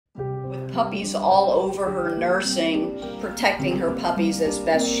puppies all over her, nursing, protecting her puppies as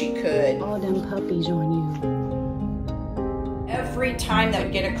best she could. All them puppies on you. Every time that I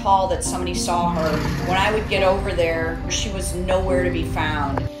would get a call that somebody saw her, when I would get over there, she was nowhere to be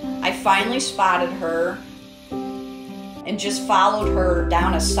found. I finally spotted her and just followed her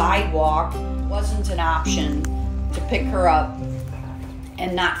down a sidewalk. It wasn't an option to pick her up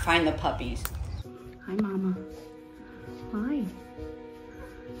and not find the puppies. Hi, Mama. Hi.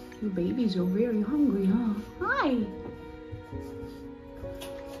 Your babies are very hungry, huh? Hi.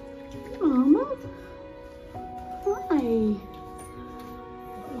 Mama. Hi.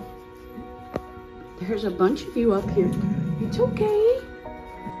 There's a bunch of you up here. It's okay.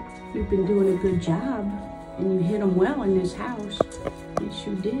 You've been doing a good job, and you hid them well in this house. Yes,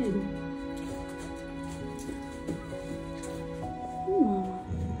 you did. Oh,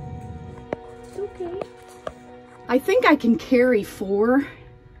 it's okay. I think I can carry 4.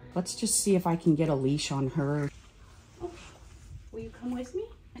 Let's just see if I can get a leash on her. Okay. Will you come with me?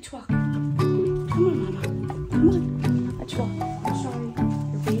 Let's walk. Come on, Mama. Come on. Let's walk. I'm sorry.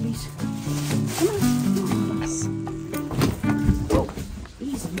 Your babies. Come on. Oh,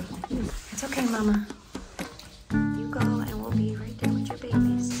 easy. It's okay, Mama. You go and we'll be right there with your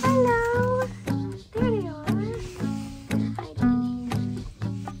babies. Hello. There they are. Hi, Danny.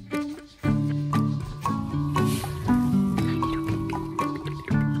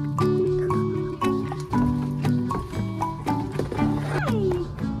 Hi.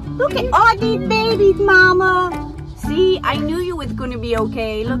 Look at all these babies, Mama. See, I knew you was going to be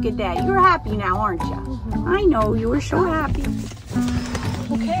okay. Look at that. You're happy now, aren't you? I know. You were so happy.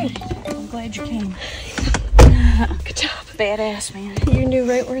 Okay. I'm glad you came. Good job. Badass, man. You knew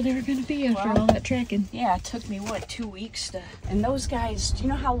right where they were going to be after all that tracking. Yeah, it took me, what, 2 weeks to... And those guys, do you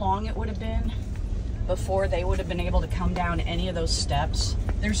know how long it would have been before they would have been able to come down any of those steps?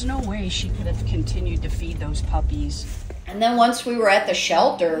 There's no way she could have continued to feed those puppies. And then once we were at the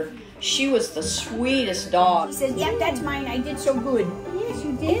shelter, she was the sweetest dog. She said, yep, that's mine. I did so good. Yes,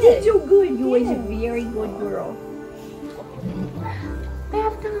 you I did. did so good. You was a very good girl.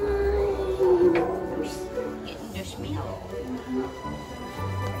 Bath time. Getting the smell.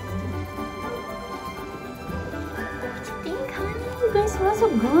 What you think, honey? You guys smell so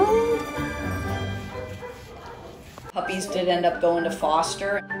good. Puppies did end up going to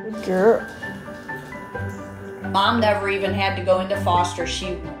foster. Good girl. Mom never even had to go into foster. She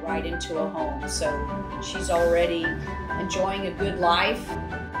went right into a home. So she's already enjoying a good life.